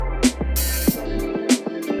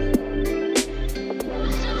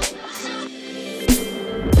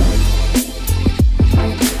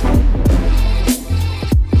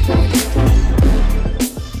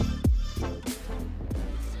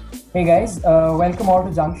Hey guys, welcome all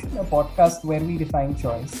to Junction, a podcast where we define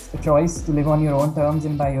choice. A choice to live on your own terms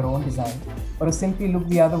and by your own design, or to simply look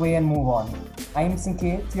the other way and move on. I am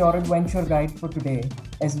Sanket, your adventure guide for today,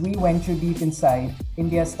 as we venture deep inside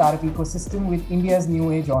India's startup ecosystem with India's new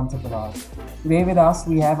age entrepreneurs. Today with us,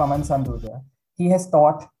 we have Aman Sanduja. He has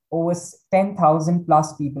taught over 10,000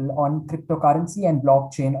 plus people on cryptocurrency and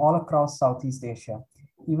blockchain all across Southeast Asia.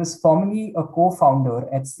 He was formerly a co-founder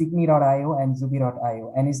at Signy.io and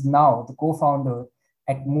Zubi.io and is now the co-founder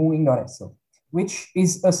at Moving.so, which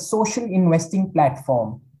is a social investing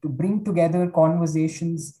platform to bring together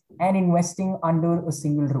conversations and investing under a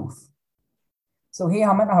single roof. So, hey,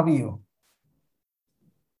 Aman, how are you?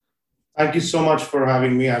 Thank you so much for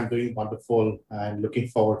having me. I'm doing wonderful and looking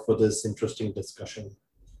forward for this interesting discussion.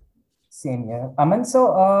 Same here. Aman,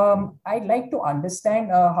 so I'd like to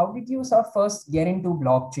understand how did you sort of first get into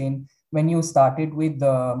blockchain when you started with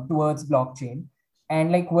towards blockchain?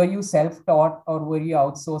 And like, were you self-taught or were you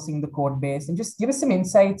outsourcing the code base? And just give us some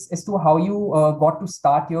insights as to how you got to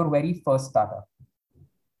start your very first startup.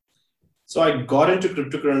 So I got into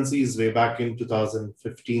cryptocurrencies way back in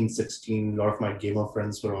 2015, 16. A lot of my gamer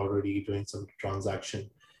friends were already doing some transaction.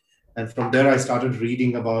 And from there, I started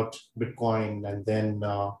reading about Bitcoin. And then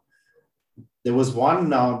there was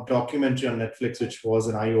one documentary on Netflix, which was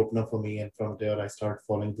an eye opener for me. And from there, I started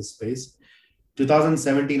following the space.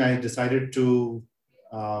 2017, I decided to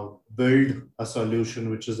build a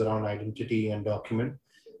solution which is around identity and document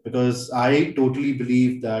because I totally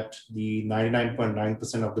believe that the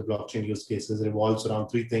 99.9% of the blockchain use cases revolves around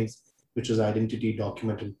three things, which is identity,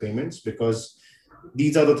 document, and payments, because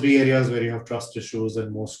these are the three areas where you have trust issues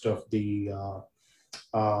and most of the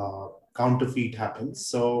counterfeit happens.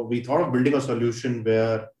 So we thought of building a solution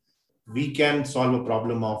where we can solve a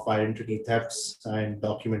problem of identity thefts and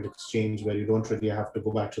document exchange where you don't really have to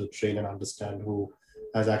go back to the trail and understand who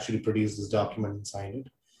has actually produced this document and signed it.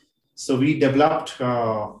 So we developed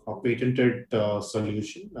a patented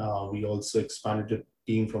solution. We also expanded the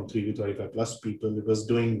team from 3 to 35 plus people. It was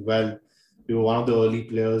doing well. We were one of the early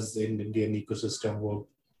players in the Indian ecosystem who were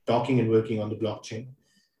talking and working on the blockchain.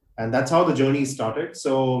 And that's how the journey started.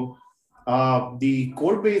 So the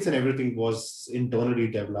code base and everything was internally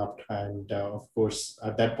developed. And of course,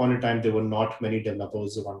 at that point in time, there were not many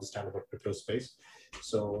developers who understand about crypto space.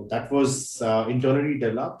 So that was internally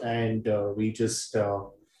developed, and we just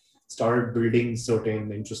started building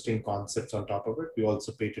certain interesting concepts on top of it. We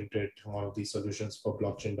also patented one of these solutions for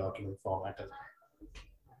blockchain document format as well.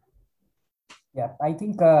 Yeah, I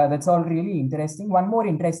think that's all really interesting. One more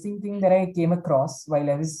interesting thing that I came across while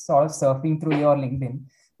I was sort of surfing through your LinkedIn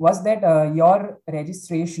was that your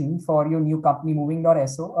registration for your new company,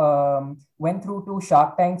 Moving.so, went through to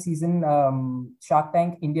Shark Tank season, Shark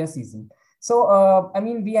Tank India season. So, I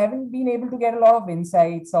mean, we haven't been able to get a lot of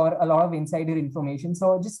insights or a lot of insider information.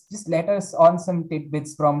 So, just let us on some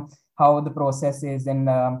tidbits from how the process is and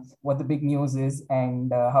what the big news is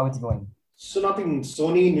and how it's going. So nothing.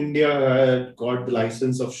 Sony in India had got the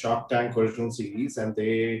license of Shark Tank original series, and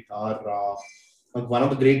they are one of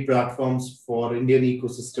the great platforms for Indian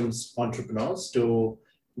ecosystems entrepreneurs to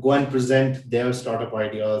go and present their startup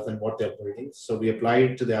ideas and what they're building. So we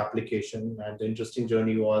applied to the application, and the interesting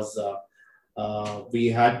journey was we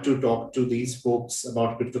had to talk to these folks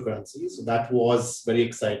about cryptocurrencies. So that was very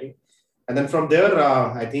exciting. And then from there,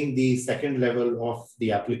 I think the second level of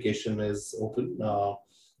the application is open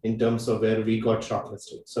in terms of where we got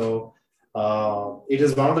shortlisted. So it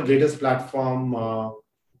is one of the greatest platform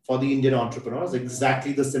for the Indian entrepreneurs.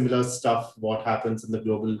 Exactly the similar stuff what happens in the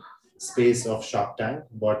global space of Shark Tank,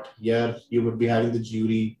 but here you would be having the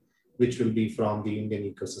jury, which will be from the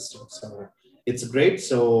Indian ecosystem. So it's great.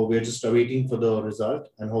 So we're just waiting for the result,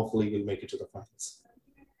 and hopefully we'll make it to the finals.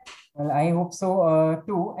 Well, I hope so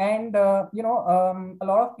too. And a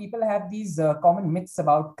lot of people have these common myths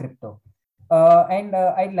about crypto, and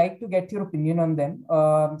I'd like to get your opinion on them.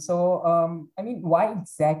 I mean, why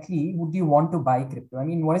exactly would you want to buy crypto? I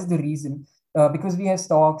mean, what is the reason? Because we have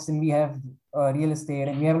stocks and we have real estate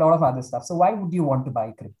and we have a lot of other stuff. So why would you want to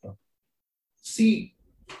buy crypto? See,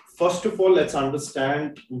 first of all, let's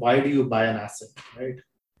understand why do you buy an asset, right?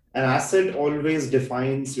 An asset always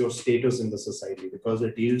defines your status in the society because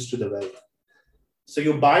it yields to the wealth. So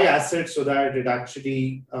you buy assets so that it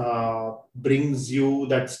actually brings you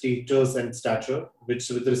that status and stature, which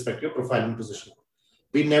with respect to your profile and position.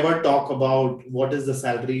 We never talk about what is the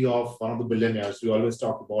salary of one of the billionaires. We always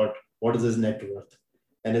talk about what is his net worth.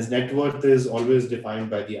 And his net worth is always defined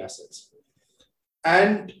by the assets.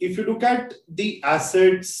 And if you look at the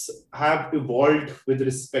assets have evolved with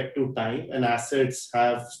respect to time and assets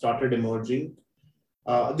have started emerging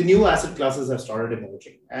the new asset classes have started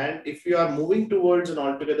emerging. And if you are moving towards an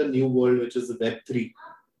altogether new world, which is the Web3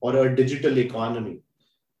 or a digital economy,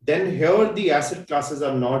 then here the asset classes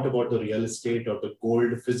are not about the real estate or the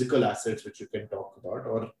gold physical assets, which you can talk about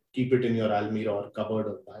or keep it in your almirah or cupboard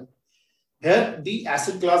or bank. Here, the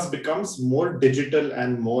asset class becomes more digital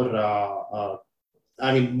and more,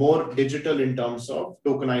 more digital in terms of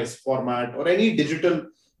tokenized format or any digital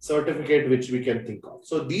certificate which we can think of.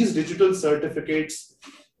 So these digital certificates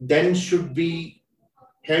then should be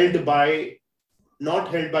held by, not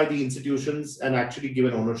held by the institutions and actually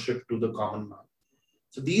given ownership to the common man.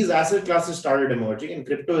 So these asset classes started emerging, and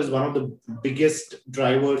crypto is one of the biggest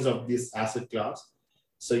drivers of this asset class.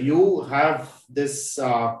 So you have this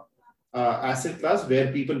asset class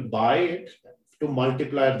where people buy it to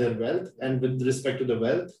multiply their wealth, and with respect to the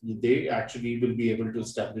wealth, they actually will be able to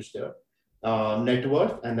establish their net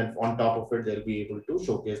worth, and then on top of it, they'll be able to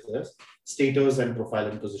showcase their status and profile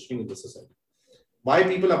and positioning in the society. Why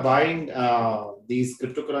people are buying these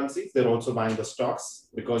cryptocurrencies? They're also buying the stocks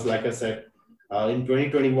because, like I said, in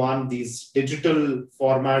 2021, these digital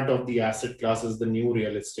format of the asset class is the new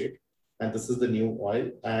real estate, and this is the new oil.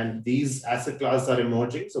 And these asset classes are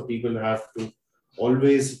emerging, so people have to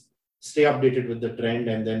always stay updated with the trend,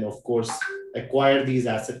 and then, of course, acquire these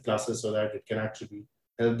asset classes so that it can actually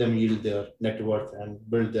help them yield their net worth and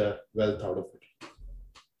build their wealth out of it.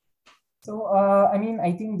 So,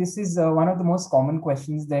 I think this is one of the most common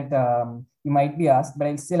questions that you might be asked, but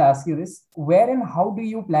I'll still ask you this. Where and how do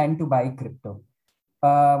you plan to buy crypto?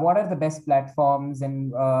 What are the best platforms?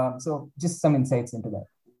 And so just some insights into that.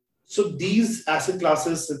 So these asset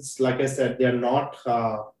classes, it's like I said, they're not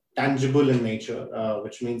tangible in nature,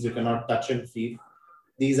 which means you cannot touch and feel.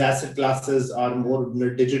 These asset classes are more in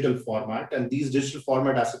a digital format, and these digital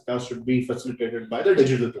format asset classes should be facilitated by the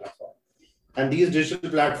digital platform. And these digital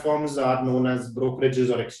platforms are known as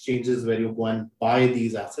brokerages or exchanges where you go and buy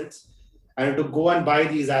these assets. And to go and buy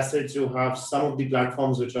these assets, you have some of the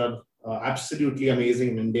platforms which are absolutely amazing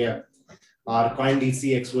in India are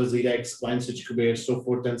CoinDC, XYZ, CoinSwitch, Kuber, so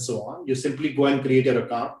forth and so on. You simply go and create your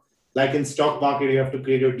account. Like in stock market, you have to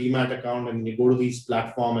create your demat account and you go to these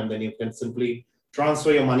platform, and then you can simply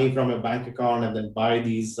transfer your money from your bank account and then buy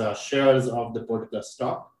these shares of the particular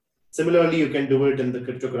stock. Similarly, you can do it in the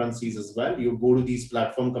cryptocurrencies as well. You go to these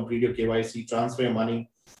platform, complete your KYC, transfer your money,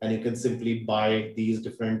 and you can simply buy these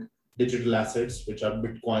different digital assets, which are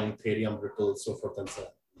Bitcoin, Ethereum, Ripple, so forth and so on.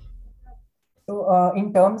 So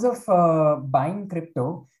in terms of buying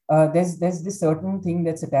crypto, there's this certain thing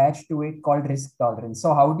that's attached to it called risk tolerance.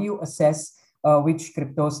 So how do you assess which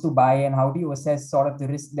cryptos to buy, and how do you assess sort of the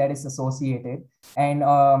risk that is associated? And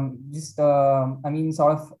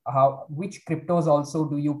sort of which cryptos also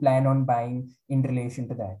do you plan on buying in relation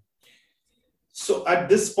to that? So at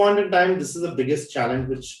this point in time, this is the biggest challenge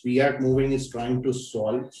which React Moving is trying to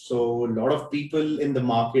solve. So a lot of people in the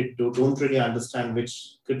market don't really understand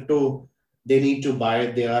which crypto they need to buy.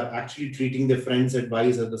 They are actually treating their friends'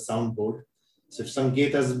 advice as the soundboard. So if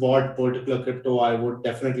Sanket has bought particular crypto, I would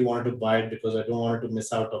definitely want to buy it because I don't want to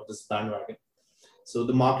miss out of this bandwagon. So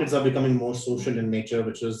the markets are becoming more social in nature,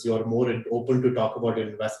 which is you're more open to talk about your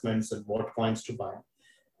investments and what coins to buy.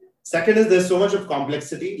 Second is there's so much of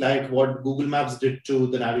complexity, like what Google Maps did to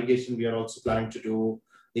the navigation. We are also planning to do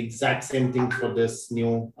the exact same thing for this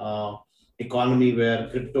new economy where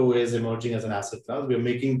crypto is emerging as an asset class. We're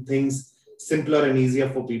making things simpler and easier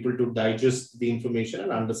for people to digest the information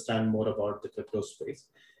and understand more about the crypto space.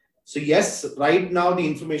 So yes, right now the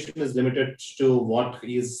information is limited to what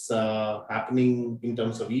is happening in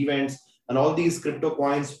terms of events, and all these crypto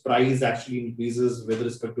coins price actually increases with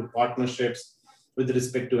respect to partnerships, with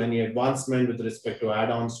respect to any advancement, with respect to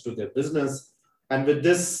add-ons to their business. And with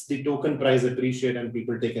this, the token price appreciate and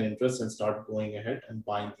people take an interest and start going ahead and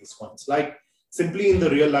buying these coins. Like simply in the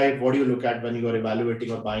real life, what do you look at when you are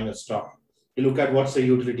evaluating or buying a stock? You look at what's the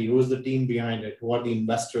utility, who's the team behind it, who are the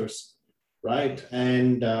investors, right?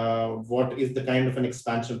 And what is the kind of an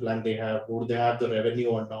expansion plan they have? Would they have the revenue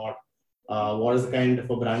or not? What is the kind of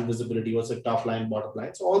a brand visibility? What's the top line, bottom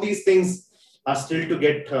line? So all these things are still to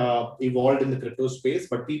get evolved in the crypto space,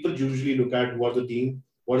 but people usually look at what the team,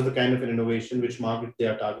 what is the kind of an innovation, which market they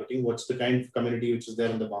are targeting, what's the kind of community which is there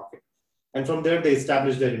in the market. And from there, they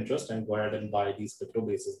establish their interest and go ahead and buy these crypto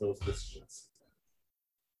bases, those decisions.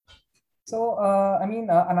 So,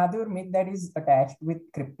 another myth that is attached with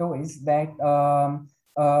crypto is that,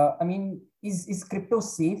 is crypto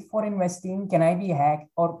safe for investing? Can I be hacked?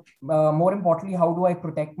 Or more importantly, how do I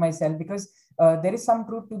protect myself? Because there is some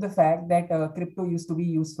truth to the fact that crypto used to be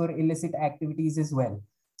used for illicit activities as well.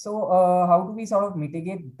 So how do we sort of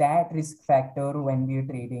mitigate that risk factor when we're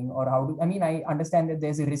trading, or how do, I mean, I understand that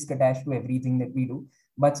there's a risk attached to everything that we do,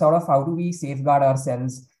 but sort of how do we safeguard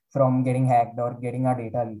ourselves from getting hacked or getting our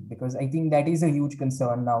data leaked? Because I think that is a huge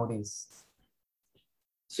concern nowadays.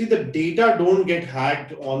 See, the data don't get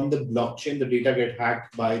hacked on the blockchain. The data get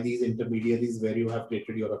hacked by these intermediaries where you have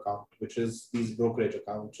created your account, which is these brokerage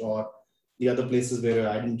accounts or the other places where your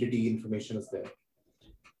identity information is there.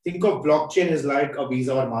 Think of blockchain as like a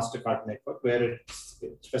Visa or MasterCard network where it's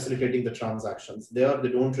facilitating the transactions. There, they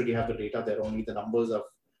don't really have the data. They're only the numbers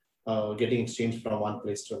of getting exchanged from one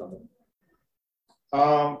place to another.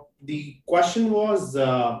 The question was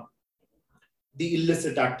the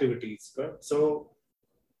illicit activities, correct? So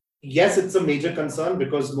yes, it's a major concern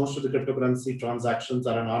because most of the cryptocurrency transactions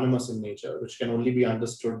are anonymous in nature, which can only be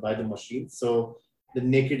understood by the machine. So the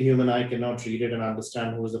naked human eye cannot read it and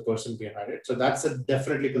understand who is the person behind it. So that's a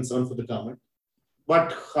definitely concern for the government.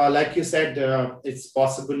 But like you said, it's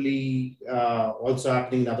possibly also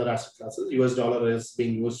happening in other asset classes. US dollar is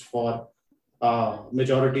being used for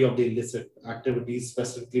majority of the illicit activities,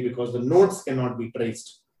 specifically because the nodes cannot be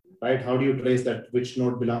traced, right? How do you trace that which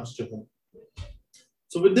node belongs to whom?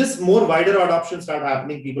 So with this, more wider adoption start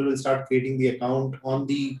happening, people will start creating the account on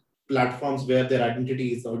the platforms where their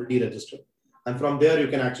identity is already registered. And from there, you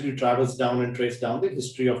can actually traverse down and trace down the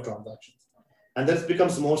history of transactions. And this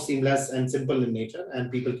becomes more seamless and simple in nature,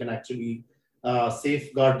 and people can actually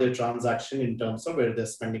safeguard their transaction in terms of where they're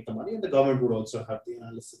spending the money. And the government would also have the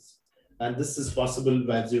analysis. And this is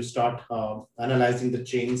possible as you start analyzing the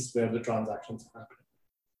chains where the transactions happen.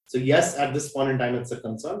 So yes, at this point in time, it's a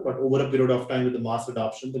concern, but over a period of time with the mass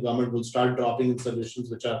adoption, the government will start dropping in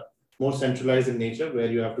solutions which are more centralized in nature,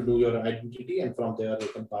 where you have to do your identity, and from there you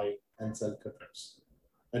can buy and sell cryptos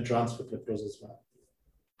and transfer cryptos as well.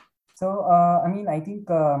 So, I mean, I think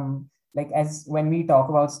like as when we talk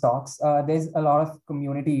about stocks, there's a lot of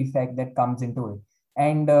community effect that comes into it.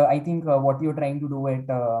 And I think what you're trying to do at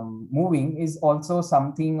Moving is also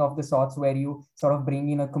something of the sorts where you sort of bring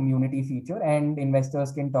in a community feature and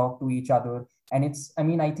investors can talk to each other. And it's, I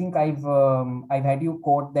mean, I think I've had you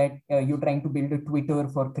quote that you're trying to build a Twitter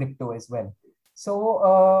for crypto as well.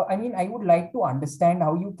 So, I mean, I would like to understand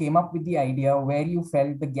how you came up with the idea, where you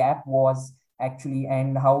felt the gap was actually,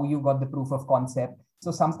 and how you got the proof of concept.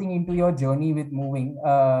 So something into your journey with Moving.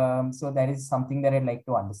 So that is something that I'd like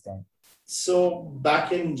to understand. So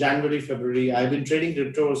back in January, February, I've been trading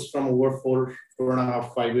cryptos from over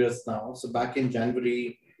 4.5, 5 years now. So back in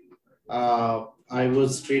January, I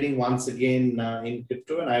was trading once again in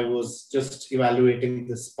crypto, and I was just evaluating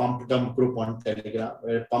this pump dump group on Telegram,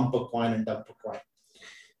 where pump a coin and dump a coin.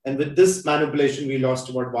 And with this manipulation, we lost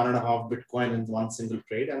about 1.5 Bitcoin in one single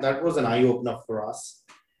trade. And that was an eye opener for us.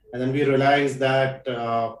 And then we realized that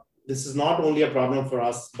this is not only a problem for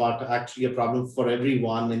us, but actually a problem for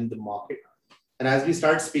everyone in the market. And as we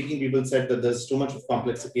started speaking, people said that there's too much of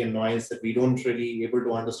complexity and noise that we don't really able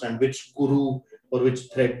to understand which guru or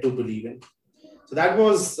which thread to believe in. So that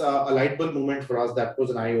was a light bulb moment for us. That was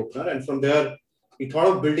an eye opener. And from there, we thought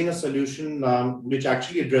of building a solution which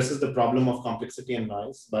actually addresses the problem of complexity and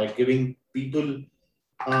noise by giving people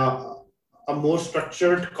a more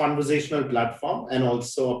structured conversational platform, and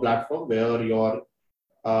also a platform where your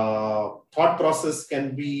thought process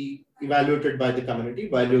can be evaluated by the community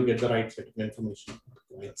while you get the right set of information.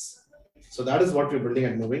 So that is what we're building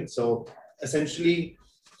at Moving. So essentially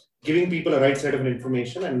giving people a right set of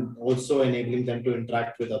information and also enabling them to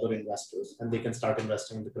interact with other investors, and they can start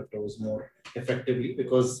investing in the cryptos more effectively,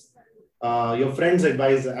 because your friend's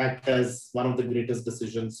advice act as one of the greatest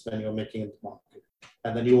decisions when you're making in the market.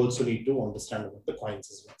 And then you also need to understand about the coins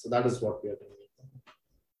as well. So that is what we are doing.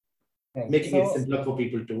 Right. Making it simpler for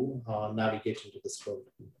people to navigate into this world.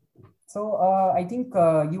 So I think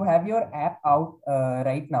you have your app out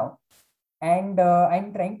right now, and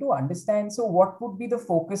I'm trying to understand. So what would be the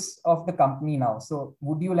focus of the company now? So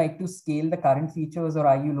would you like to scale the current features, or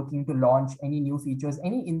are you looking to launch any new features?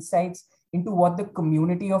 Any insights into what the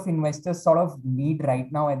community of investors sort of need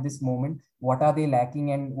right now at this moment? What are they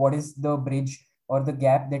lacking, and what is the bridge or the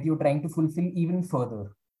gap that you're trying to fulfill even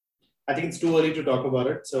further? I think it's too early to talk about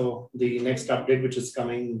it. So the next update, which is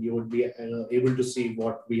coming, you would be able to see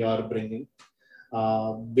what we are bringing.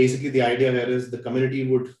 Basically, the idea here is the community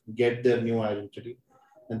would get their new identity.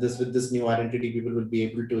 And with this new identity, people will be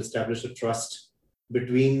able to establish a trust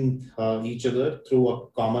between each other through a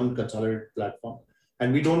common consolidated platform.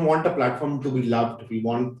 And we don't want a platform to be loved. We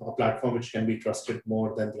want a platform which can be trusted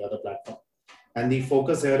more than the other platform. And the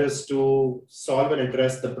focus here is to solve and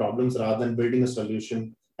address the problems rather than building a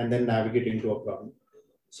solution and then navigate into a problem.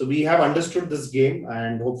 So we have understood this game,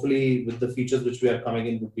 and hopefully with the features which we are coming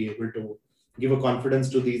in, would be able to give a confidence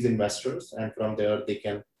to these investors, and from there they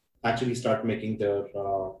can actually start making their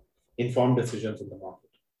informed decisions in the market.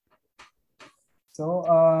 So,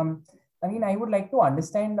 I mean, I would like to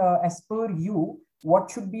understand, as per you,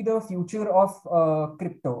 what should be the future of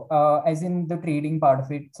crypto, as in the trading part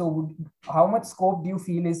of it? So, how much scope do you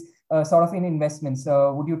feel is sort of in investments?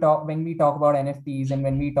 Would you talk when we talk about NFTs and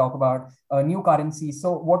when we talk about new currencies?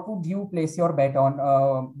 So, what would you place your bet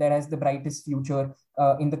on that has the brightest future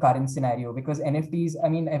in the current scenario? Because NFTs, I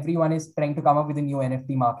mean, everyone is trying to come up with a new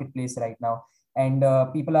NFT marketplace right now, and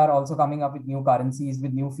people are also coming up with new currencies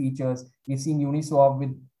with new features. We've seen Uniswap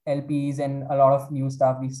with LPs and a lot of new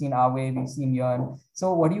stuff. We've seen Aave, we've seen Yearn.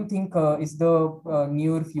 So what do you think is the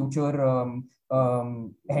near future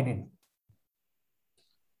headed?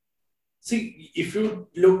 See, if you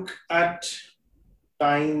look at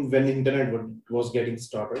time when internet was getting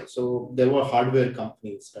started, so there were hardware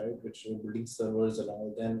companies, right, which were building servers and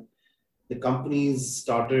all. Then the companies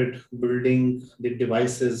started building the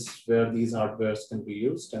devices where these hardwares can be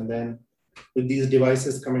used. And then with these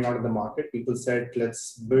devices coming out of the market, people said,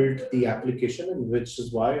 let's build the application, and which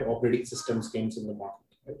is why operating systems came in the market,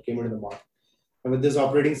 right? Came into the market. And with this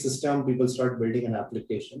operating system, people start building an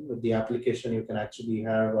application. With the application, you can actually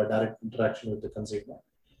have a direct interaction with the consumer.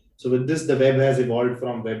 So with this, the web has evolved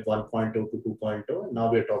from web 1.0 to 2.0. And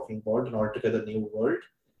now we're talking about an altogether new world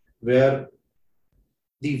where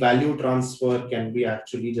the value transfer can be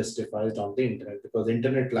actually justified on the internet, because the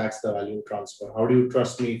internet lacks the value transfer. How do you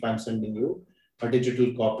trust me if I'm sending you a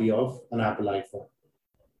digital copy of an Apple iPhone?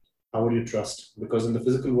 How would you trust? Because in the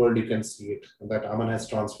physical world, you can see it, and that Aman has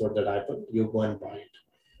transferred that Apple, you go and buy it.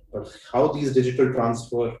 But how these digital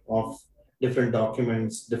transfer of different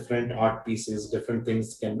documents, different art pieces, different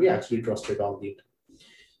things can be actually trusted on the internet?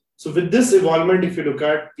 So with this evolvement, if you look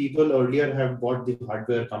at, people earlier have bought the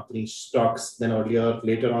hardware company stocks, then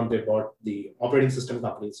later on, they bought the operating system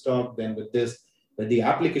company stock. Then with this, with the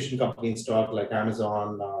application company stock like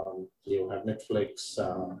Amazon, you have Netflix,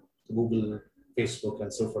 Google, Facebook,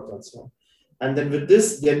 and so forth and so on. And then with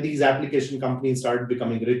this, then these application companies start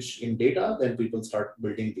becoming rich in data. Then people start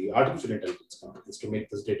building the artificial intelligence companies to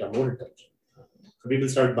make this data more intelligent. So people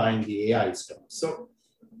start buying the AI stuff. So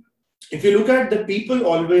if you look at, the people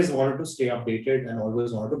always wanted to stay updated and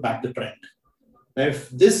always wanted to back the trend. Now, if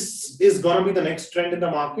this is going to be the next trend in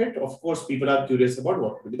the market, of course, people are curious about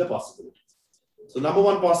what could be the possibilities. So number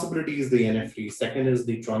one possibility is the NFT. Second is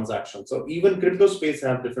the transaction. So even crypto space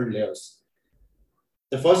have different layers.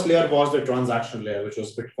 The first layer was the transaction layer, which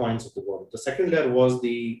was Bitcoins of the world. The second layer was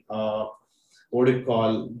the, what do you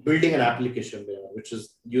call, building an application layer, which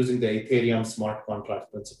is using the Ethereum smart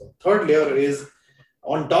contract principle. Third layer is,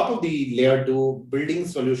 on top of the layer 2, building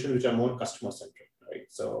solutions which are more customer centric, right?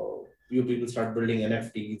 So you people start building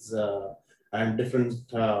NFTs and different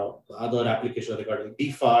other applications regarding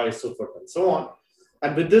DeFi, so forth and so on.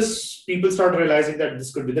 And with this, people start realizing that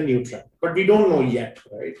this could be the new trend, but we don't know yet,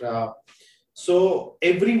 right? So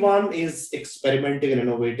everyone is experimenting and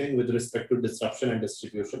innovating with respect to disruption and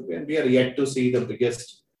distribution. And we are yet to see the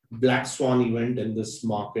biggest black swan event in this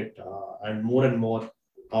market, and more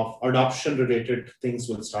of adoption related things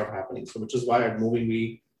will start happening. So which is why at Moving,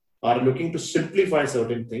 we are looking to simplify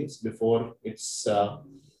certain things before it's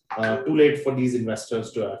too late for these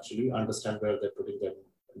investors to actually understand where they're putting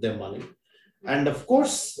their money. And of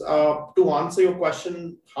course, to answer your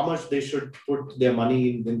question, how much they should put their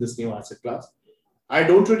money in this new asset class, I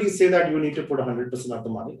don't really say that you need to put 100% of the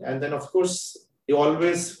money. And then, of course, you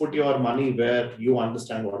always put your money where you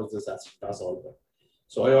understand what is this asset class all about.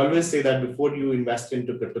 So I always say that before you invest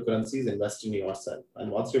into cryptocurrencies, invest in yourself.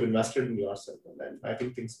 And once you've invested in yourself, then I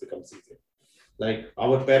think things become easier. Like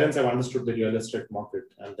our parents have understood the real estate market,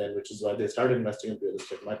 and then which is why they started investing in real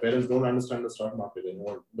estate. My parents don't understand the stock market, they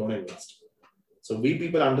don't invest. So we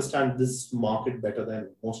people understand this market better than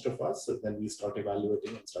most of us. So then we start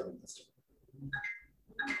evaluating and start investing.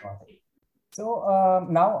 So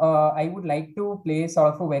now I would like to play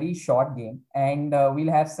sort of a very short game, and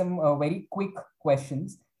we'll have some very quick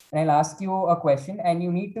questions. And I'll ask you a question, and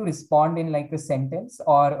you need to respond in like a sentence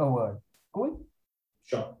or a word. Cool?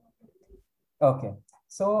 Sure. Okay.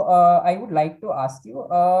 So I would like to ask you,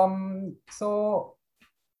 so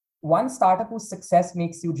one startup whose success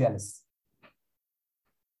makes you jealous?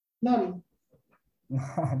 None.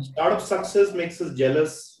 Startup success makes us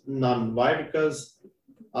jealous? None. Why? Because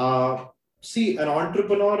see, an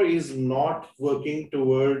entrepreneur is not working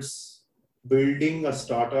towards building a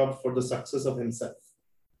startup for the success of himself,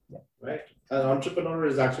 right? An entrepreneur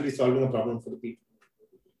is actually solving a problem for the people.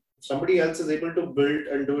 somebody else is able to build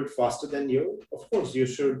and do it faster than you, of course, you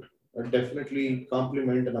should definitely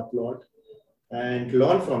compliment and applaud and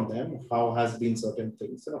learn from them how has been certain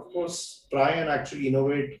things. And of course, try and actually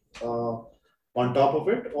innovate on top of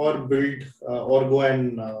it, or build or go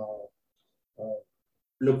and uh,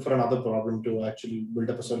 look for another problem to actually build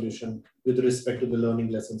up a solution with respect to the learning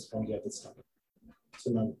lessons from the other startup.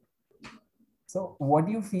 So now, So what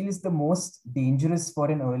do you feel is the most dangerous for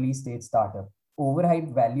an early stage startup?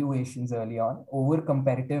 Overhyped valuations early on, over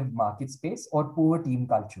competitive market space, or poor team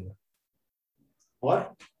culture?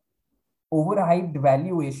 or Overhyped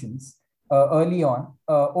valuations early on,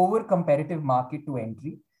 over competitive market to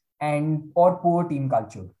entry, and or poor team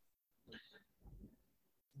culture?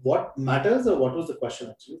 what matters, or what was the question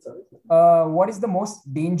actually? Sorry. What is the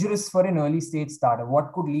most dangerous for an early stage startup?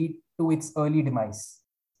 What could lead to its early demise?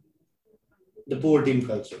 The poor team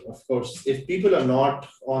culture, of course. If people are not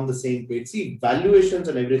on the same page, see, valuations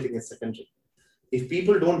and everything is secondary. If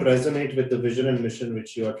people don't resonate with the vision and mission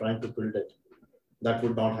which you are trying to build it, that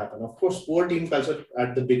would not happen. Of course, poor team culture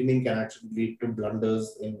at the beginning can actually lead to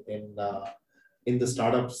blunders in the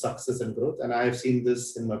startup success and growth. And I've seen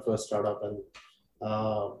this in my first startup, and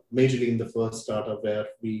majorly in the first startup where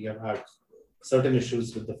we have had certain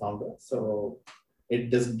issues with the founder. So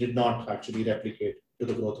it did not actually replicate to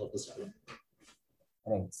the growth of the startup.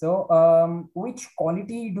 Right. So, which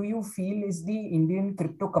quality do you feel is the Indian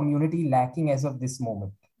crypto community lacking as of this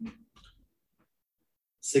moment?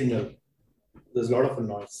 Signal. There's a lot of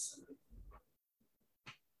noise.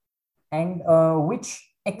 And which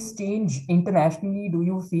exchange internationally do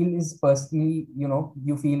you feel is personally,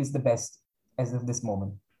 you feel is the best as of this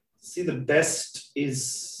moment? See, the best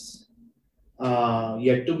is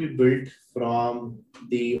yet to be built from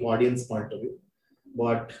the audience point of view.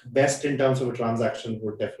 But best in terms of a transaction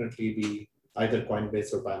would definitely be either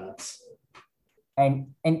Coinbase or Binance.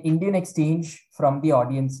 And an Indian exchange from the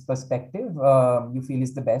audience perspective, you feel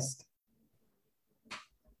is the best?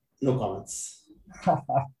 No comments.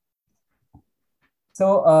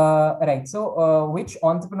 So, right. So, which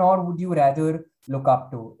entrepreneur would you rather look up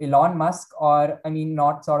to? Elon Musk, or I mean,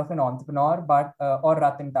 not sort of an entrepreneur, but or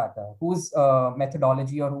Ratan Tata? Whose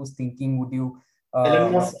methodology or whose thinking would you?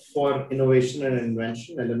 Elon Musk for innovation and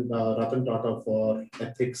invention, and Ratan Tata for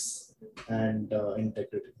ethics and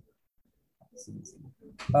integrity.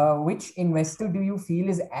 Which investor do you feel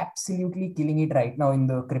is absolutely killing it right now in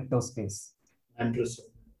the crypto space? Andreessen.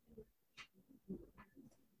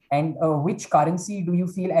 And which currency do you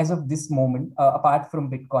feel as of this moment, apart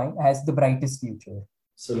from Bitcoin, has the brightest future?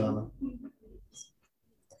 Solana.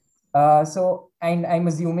 And I'm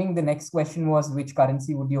assuming the next question was which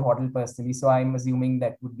currency would you hodl personally? So I'm assuming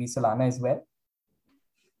that would be Solana as well.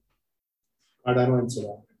 Cardano and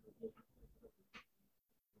Solana.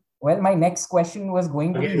 Well, my next question was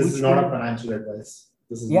going to Again, be this is not a financial advice.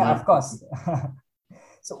 This is of course.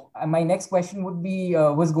 So my next question would be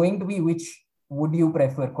was going to be which would you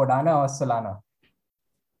prefer, Cardano or Solana?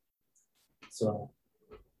 Solana.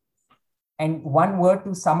 And one word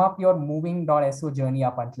to sum up your moving.so journey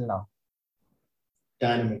up until now.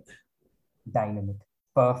 Dynamic. Dynamic.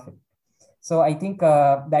 Perfect. So I think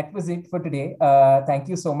that was it for today. Thank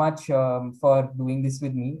you so much for doing this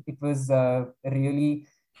with me. It was really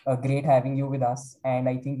great having you with us. And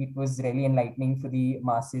I think it was really enlightening for the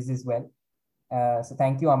masses as well. So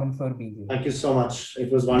thank you, Aman, for being here. Thank you so much.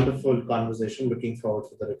 It was wonderful conversation. Looking forward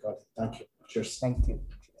to the recording. Thank you. Cheers. Thank you.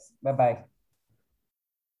 Bye-bye.